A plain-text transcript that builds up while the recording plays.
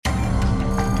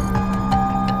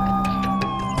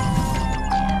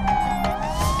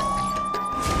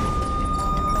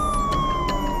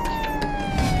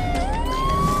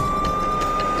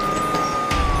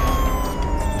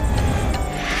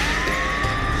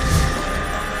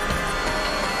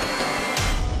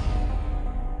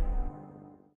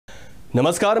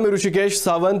नमस्कार, मी ऋषिकेश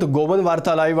सावंत. गोवन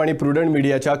वार्ता लाईव्ह आणि प्रुडंट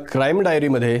मीडियाच्या क्राईम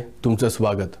डायरीमध्ये तुमचं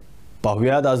स्वागत.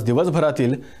 पाहूयात आज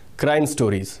दिवसभरातील क्राईम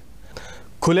स्टोरीज.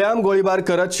 खुलेआम गोळीबार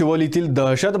करत शिवोलीतील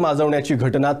दहशत माजवण्याची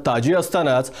घटना ताजी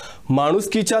असतानाच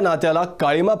माणुसकीच्या नात्याला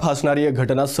काळीमा फासणारी एक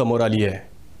घटना समोर आली आहे.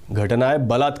 घटना आहे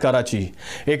बलात्काराची,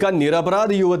 एका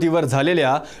निरपराध युवतीवर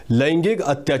झालेल्या लैंगिक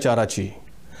अत्याचाराची.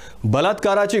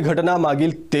 बलात्काराची घटना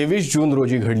मागील 23 जून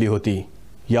रोजी घडली होती.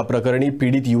 या प्रकरणी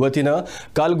पीडित युवतीनं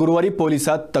काल गुरुवारी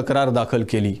पोलिसात तक्रार दाखल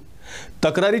केली.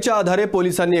 तक्रारीच्या आधारे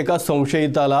पोलिसांनी एका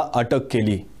संशयिताला अटक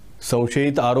केली.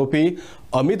 संशयित आरोपी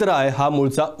अमित राय हा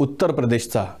मूळचा उत्तर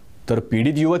प्रदेशचा, तर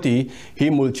पीडित युवती ही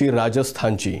मूळची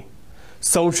राजस्थानची.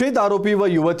 संशयित आरोपी व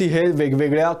युवती हे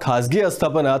वेगवेगळ्या खासगी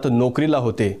आस्थापनात नोकरीला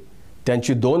होते.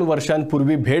 त्यांची 2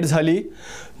 वर्षांपूर्वी भेट झाली.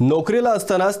 नोकरीला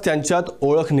असतानाच त्यांच्यात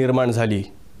ओळख निर्माण झाली.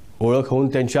 ओळख होऊन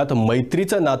त्यांच्यात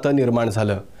मैत्रीचं नातं निर्माण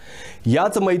झालं.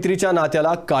 याच मैत्रीच्या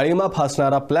नात्याला काळीमा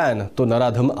फासणारा प्लॅन तो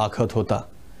नराधम आखत होता.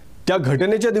 त्या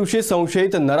घटनेच्या दिवशी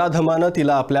संशयित नराधमानं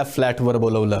तिला आपल्या फ्लॅटवर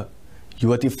बोलवलं.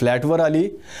 युवती फ्लॅटवर आली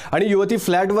आणि युवती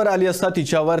फ्लॅटवर आली असता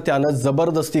तिच्यावर त्यानं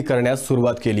जबरदस्ती करण्यास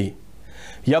सुरुवात केली.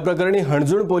 या प्रकरणी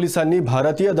हणजूण पोलिसांनी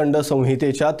भारतीय दंड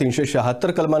संहितेच्या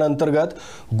 376 कलमांतर्गत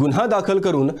गुन्हा दाखल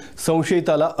करून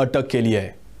संशयिताला अटक केली आहे.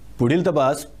 पुढील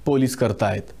तपास पोलीस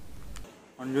करतायत.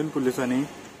 हणजूण पोलिसांनी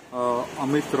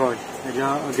अमित रॉय हाच्या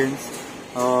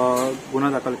अगेन्स्ट गुन्हा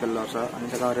दाखल केल्लो आसा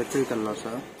आनी ताका अरेस्टूय केल्लो आसा.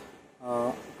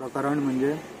 प्रकरण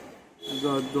म्हणजे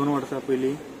 2 वर्सां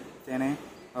पयलीं तेणें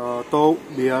तो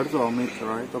बिहारचो अमित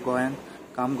रॉय तो गोंयांत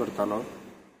काम करतालो.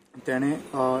 तेणें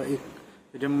एक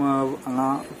तेजे हांगा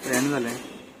फ्रेंड जालें.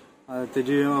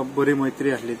 तेजी बरी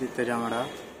मैत्री आसली ती तेज्या वांगडा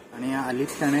आनी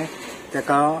हालींच तेणें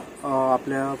ताका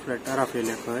आपल्या फ्लॅटार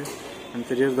आपयलें खंय आनी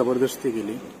तेजेर जबरदस्ती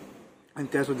केली आनी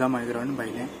तें सुद्दां मायग्रान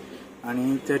भायलें.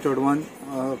 आनी त्या चेडवान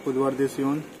बुधवार दीस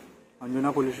येवन अंजुना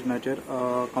पुलीस स्टेशनाचेर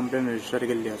कंप्लेन रजिस्टर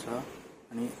केल्ली आसा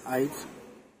आनी आयज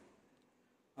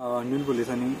अंजुना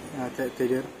पुलिसांनी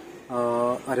तेजेर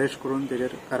अरेस्ट करून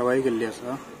तेजेर कारवाई केल्ली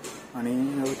आसा आनी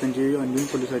तेंची अंजुना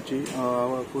पुलिसाची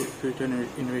फ्युचर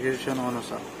इन्व्हेस्टिगेशन ऑन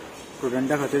आसा.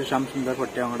 स्टुडंटा खातीर श्याम सुंदर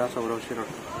पट्ट्या वांगडा सौरव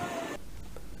शिरोडकर.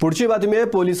 पुढची बातमी आहे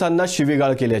पोलिसांना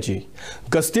शिवीगाळ केल्याची.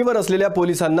 गस्तीवर असलेल्या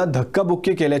पोलिसांना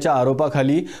धक्काबुक्की केल्याच्या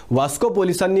आरोपाखाली वास्को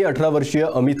पोलिसांनी 18 वर्षीय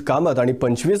अमित कामत आणि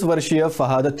 25 वर्षीय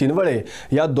फहाद तिनवळे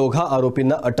या दोघा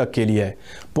आरोपींना अटक केली आहे.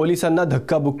 पोलिसांना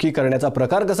धक्काबुक्की करण्याचा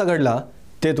प्रकार कसा घडला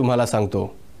ते तुम्हाला सांगतो.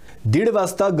 1:30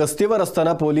 वाजता गस्तीवर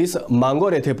असताना पोलीस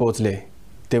मांगोर येथे पोहोचले.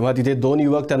 तेव्हा तिथे 2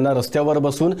 युवक त्यांना रस्त्यावर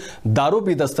बसून दारू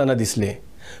पित असताना दिसले.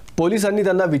 पोलिसांनी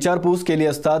त्यांना विचारपूस केली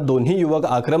असता दोन्ही युवक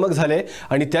आक्रमक झाले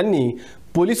आणि त्यांनी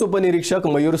पोलीस उपनिरीक्षक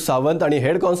मयूर सावंत आणि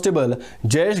हेड कॉन्स्टेबल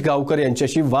जयेश गावकर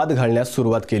यांच्याशी वाद घालण्यास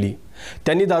सुरुवात केली.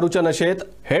 त्यांनी दारूच्या नशेत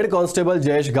हेड कॉन्स्टेबल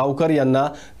जयेश गावकर यांना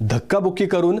धक्काबुक्की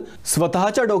करून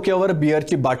स्वतःच्या डोक्यावर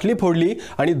बिअरची बाटली फोडली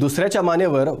आणि दुसऱ्याच्या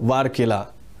मानेवर वार केला.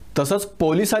 तसंच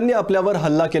पोलिसांनी आपल्यावर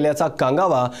हल्ला केल्याचा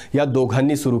कांगावा या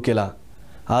दोघांनी सुरू केला.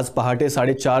 आज पहाटे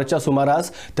 4:30च्या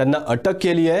सुमारास त्यांना अटक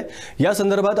केली आहे. या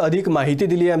संदर्भात अधिक माहिती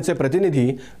दिली आहे आमचे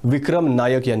प्रतिनिधी विक्रम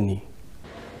नायक यांनी.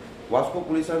 वास्को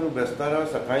पुलिसांनी बेस्तारा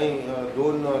सकाळी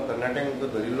 2 तरणाट्यांक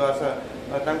धरिल्लो आसा.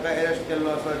 तांकां अरेस्ट केल्लो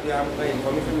आसा. जे आमकां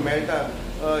इन्फॉर्मेशन मेळटा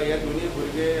हे दोन्ही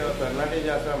भुरगे तरणाटे जे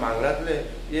आसा मांगरांतले,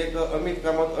 एक अमित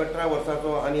कामत 18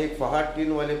 वर्सांचो आनी एक फहाद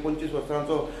तिनवाले 25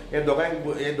 वर्सांचो, हे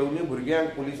दोन्ही भुरग्यांक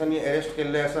पुलिसांनी अरेस्ट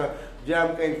केल्ले आसा. जे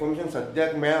आमकां इन्फॉर्मेशन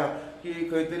सद्याक मेळ्ळा की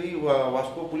खंय तरी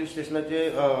वास्को पुलीस स्टेशनाचे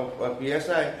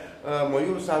PSI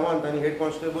मयूर सावंत आणि हेड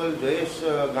कॉन्स्टेबल जयेश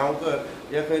गांवकर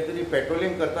हे खंय तरी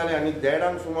पेट्रोलिंग करताले आनी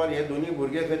 1:30 सुमार हे दोन्ही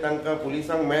भुरगे खंय तांकां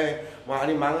पुलिसांक मेळ्ळे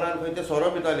आनी मांगरान खंय ते सोरो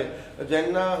पिताले.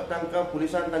 जेन्ना तांकां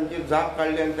पुलिसान तांचेर जाप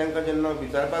काडली आनी तांकां जेन्ना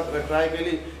विचारपाक ट्राय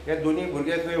केली, हे दोन्ही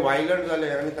भुरगे खंय वायलंट जाले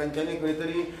आनी तांच्यांनी खंय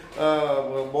तरी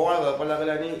बोवाळ घालपाक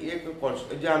लागले आनी एक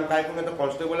जे आमकां आयकूंक येता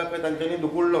कॉन्स्टेबलाक खंय तांच्यांनी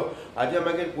दुकुळ्ळो. हाजे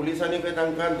मागीर पुलिसांनी खंय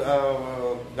तांकां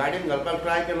गाडयेन घालपाक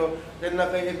ट्राय केलो तेन्ना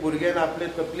खंय एक भुरग्यान आपले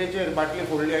तकलेचेर बाटली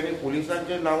फोडली आनी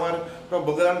पुलिसांच्या नांवार तो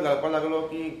बगलान घालपाक लागलो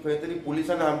की खंय तरी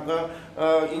पुलिसान आमकां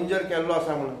इंजर केल्लो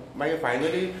आसा म्हणून. मागीर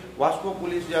फायनली वास्को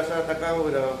पुलीस जे आसा ताका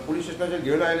पुलीस स्टेशनाचेर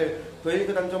घेवन आयले. थंय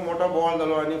तांचो मोठो बोवाळ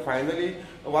जालो आनी फायनली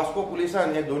वास्को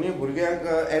पुलिसान हे दोन्ही भुरग्यांक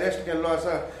अरेस्ट केल्लो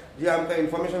आसा. जी आमकां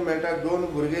इन्फॉर्मेशन मेळटा 2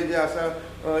 भुरगे जे आसा,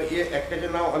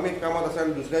 एकट्याचें नांव अमित कामत आसा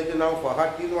आनी दुसऱ्याचें नांव फहाद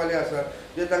तिनवाले आसा.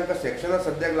 जे तांकां सेक्शनां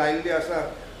सद्याक लायिल्ली आसा.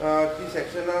 ती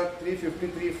सेक्शनां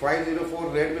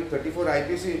 353(504) रेड विथ 34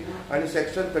 IPC आनी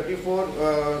सेक्शन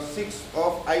 34(6)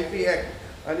 ऑफ IP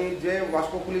एक्ट. आनी जे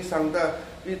वास्को पुलीस सांगता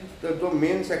की जो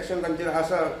मेन सेक्शन तांचेर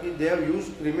आसा की they have use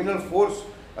criminal force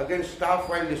against staff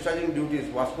vial discharging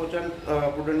duties. वास्कोच्यान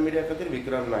prudent media खातीर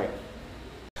विक्रम नायक.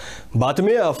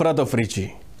 बातमी अफरातफरीची.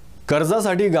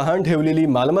 कर्जासाठी गहाण ठेवलेली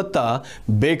मालमत्ता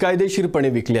बेकायदेशीरपणे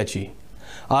विकल्याची.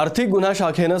 आर्थिक गुन्हा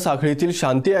शाखेनं साखळीतील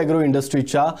शांती ॲग्रो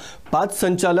इंडस्ट्रीजच्या 5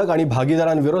 संचालक आणि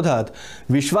भागीदारांविरोधात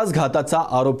विश्वासघाताचा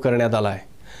आरोप करण्यात आला आहे।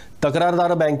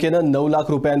 तक्रारदार बँकेनं 9 लाख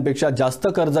रुपयांपेक्षा जास्त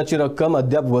कर्जाची रक्कम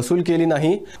अद्याप वसूल केली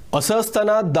नाही। असं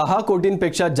असताना 10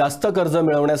 कोटींपेक्षा जास्त कर्ज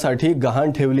मिळवण्यासाठी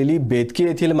गहाण ठेवलेली बेतकी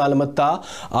येथील मालमत्ता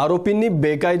आरोपींनी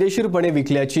बेकायदेशीरपणे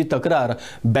विकल्याची तक्रार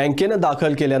बँकेनं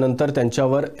दाखल केल्यानंतर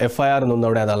त्यांच्यावर FIR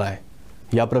नोंदवण्यात आला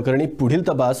आहे। या प्रकरणी पुढील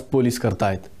तपास पोलीस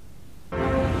करतायत।